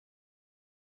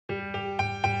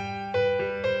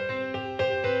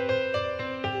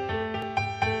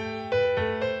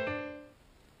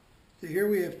here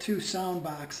we have two sound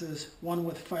boxes, one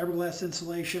with fiberglass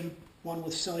insulation, one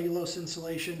with cellulose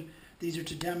insulation. These are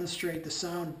to demonstrate the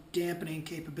sound dampening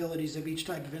capabilities of each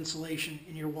type of insulation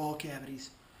in your wall cavities.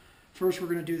 First we're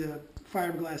going to do the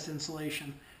fiberglass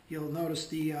insulation. You'll notice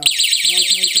the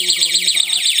noisemaker will go in the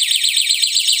box.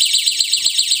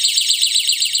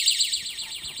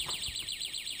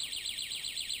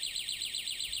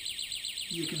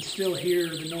 You can still hear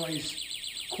the noise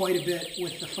quite a bit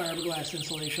with the fiberglass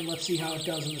insulation. Let's see how it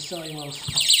does in the cellulose.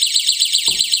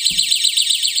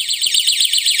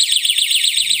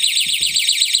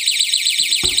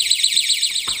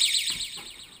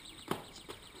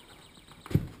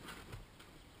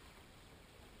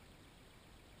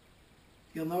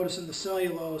 You'll notice in the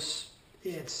cellulose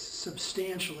it's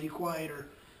substantially quieter.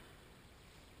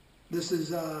 This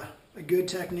is a good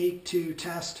technique to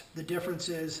test the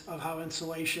differences of how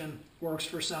insulation works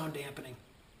for sound dampening.